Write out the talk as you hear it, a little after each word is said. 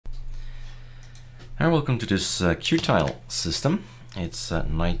And welcome to this qtile system. It's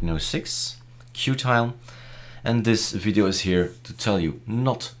 1906 qtile, and this video is here to tell you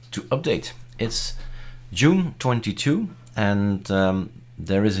not to update. It's June 22 and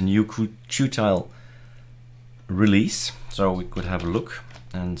there is a new qtile release, so we could have a look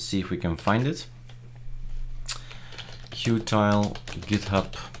and see if we can find it. Qtile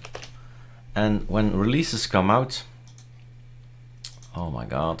GitHub, and when releases come out, oh my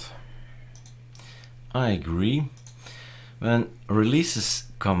god, I agree. When releases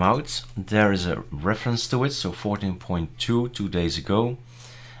come out, there is a reference to it, so 14.2 2 days ago,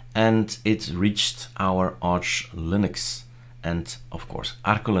 and it reached our ArcoLinux and of course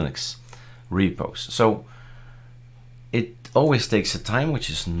ArcoLinux repos. So it always takes a time, which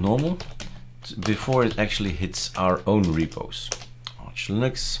is normal, before it actually hits our own repos.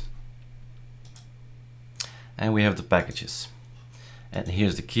 ArcoLinux, and we have the packages. And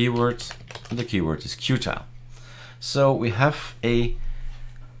here's the keyword. The keyword is qtile. So we have a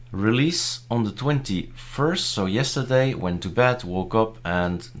release on the 21st. So yesterday, went to bed, woke up,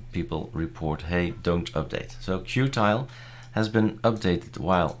 and people report, hey, don't update. So qtile has been updated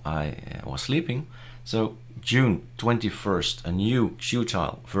while I was sleeping. So June 21st, a new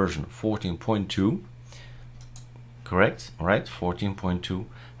qtile version 14.2, correct, right? 14.2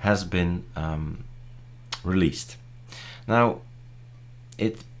 has been released. Now,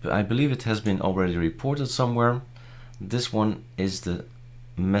 I believe it has been already reported somewhere. This one is the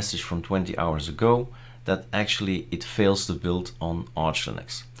message from 20 hours ago that actually it fails to build on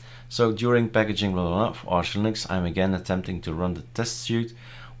ArcoLinux. So during packaging blah, blah, blah, for ArcoLinux, I'm again attempting to run the test suite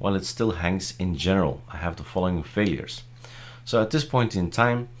while it still hangs in general. I have the following failures. So at this point in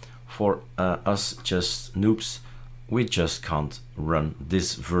time, for us just noobs, we just can't run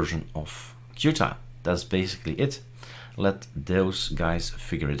this version of qtile. That's basically it. Let those guys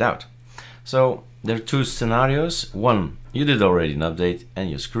figure it out. So there are two scenarios. One, you did already an update and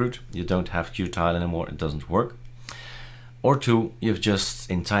you're screwed. You don't have qtile anymore, it doesn't work. Or two, you've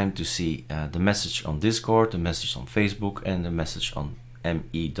just in time to see the message on Discord, the message on Facebook, and the message on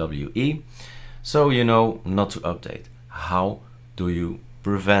MEWE. So you know not to update. How do you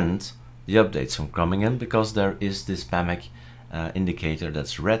prevent the updates from coming in? Because there is this PAMAC indicator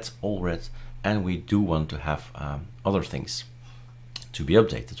that's red, all red, and we do want to have other things to be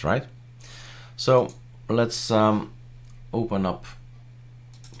updated, right? So let's open up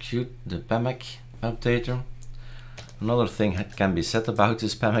the PAMAC updater. Another thing that can be said about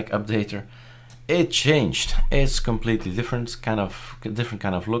this PAMAC updater, it changed. It's completely different kind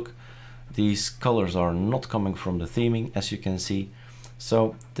of look. These colors are not coming from the theming, as you can see.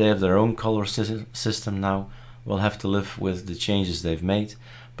 So they have their own color system now. We'll have to live with the changes they've made.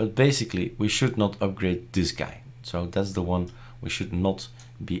 But basically, we should not upgrade this guy. So that's the one we should not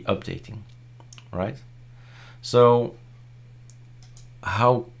be updating, right? So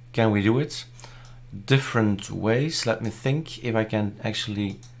how can we do it? Different ways. Let me think if I can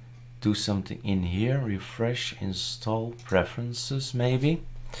actually do something in here. Refresh, install, preferences, maybe.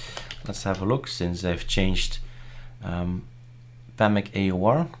 Let's have a look, since they've changed PAMAC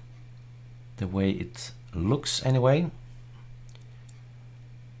AUR, the way it looks anyway.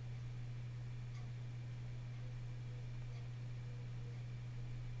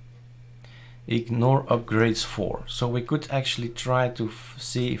 Ignore upgrades 4. So we could actually try to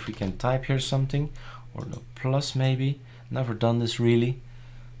see if we can type here something, or the plus maybe. Never done this really.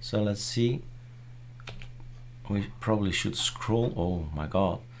 So let's see. We probably should scroll. Oh my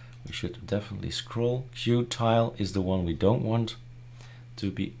god, we should definitely scroll. qtile is the one we don't want to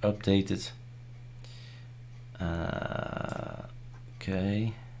be updated.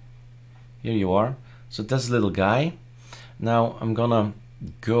 Okay, here you are. So that's the little guy. Now I'm gonna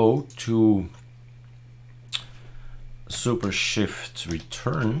go to super shift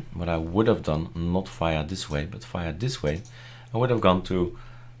return. What I would have done, not via this way, but via this way, I would have gone to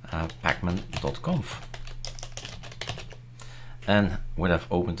pacman.conf and would have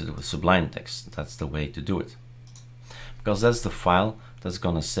opened it with Sublime Text. That's the way to do it, because that's the file that's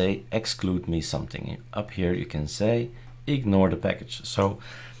gonna say exclude me something. Up here you can say ignore the package. So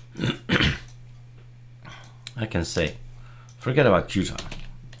I can say forget about qtile.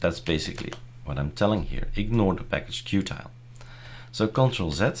 That's basically what I'm telling here. Ignore the package qtile. So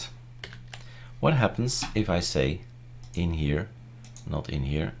Ctrl Z. What happens if I say in here, not in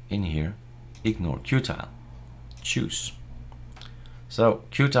here, in here, ignore qtile? Choose. So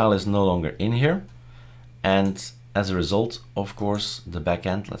qtile is no longer in here, and as a result, of course, the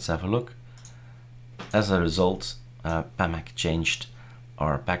backend, let's have a look. As a result, PAMAC changed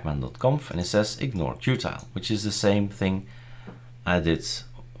our pacman.conf and it says ignore qtile, which is the same thing I did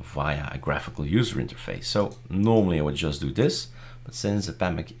via a graphical user interface. So normally I would just do this, but since the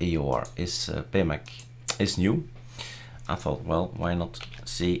PMAC AOR is new, I thought, well, why not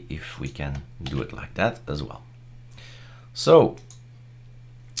see if we can do it like that as well. So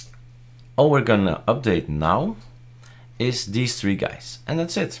all we're gonna update now is these three guys, and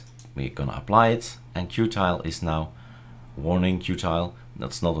that's it. We're gonna apply it, and qtile is now warning qtile.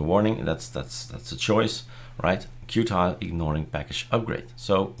 That's not a warning, that's a choice, right? Qtile ignoring package upgrade.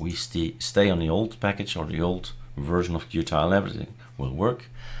 So we stay on the old package or the old version of qtile, everything will work,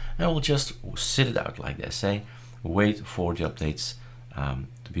 and we'll just sit it out like they say, wait for the updates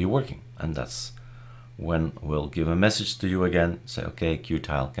to be working, and that's when we'll give a message to you again, say okay,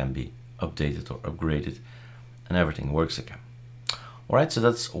 qtile can be updated or upgraded, and everything works again. All right, so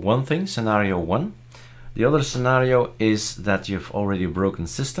that's one thing, scenario one. The other scenario is that you've already broken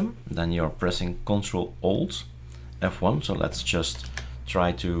system, then you're pressing Ctrl Alt F1. So let's just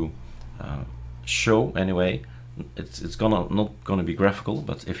try to show anyway. It's not gonna be graphical,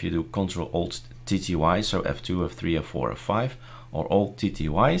 but if you do Ctrl Alt TTY, so F2, F3, F4, F5, or Alt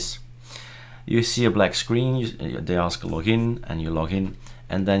TTYs, you see a black screen. They ask login, and you log in,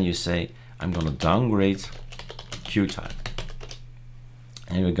 and then you say, I'm gonna downgrade qtile.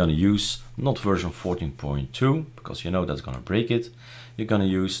 And we're going to use not version 14.2 because you know that's going to break it. You're going to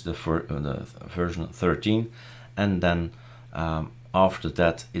use the version 13, and then after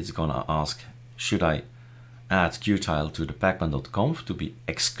that it's going to ask, should I add qtile to the pacman.conf to be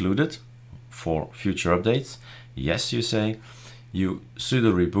excluded for future updates? Yes, you say. You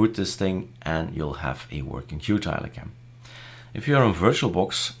sudo reboot this thing and you'll have a working qtile again. If you're on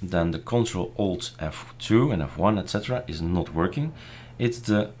VirtualBox, then the Ctrl Alt F2 and F1 etc. is not working. It's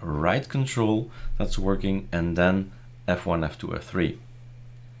the right control that's working, and then F1, F2, F3.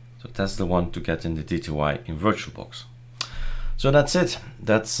 So that's the one to get in the DTY in VirtualBox. So that's it.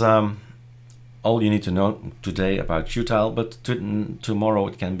 That's all you need to know today about qtile, but tomorrow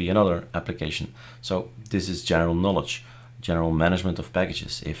it can be another application. So this is general knowledge, general management of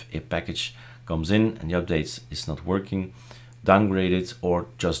packages. If a package comes in and the updates is not working, downgrade it or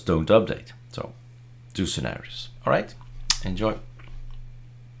just don't update. So two scenarios. All right, enjoy.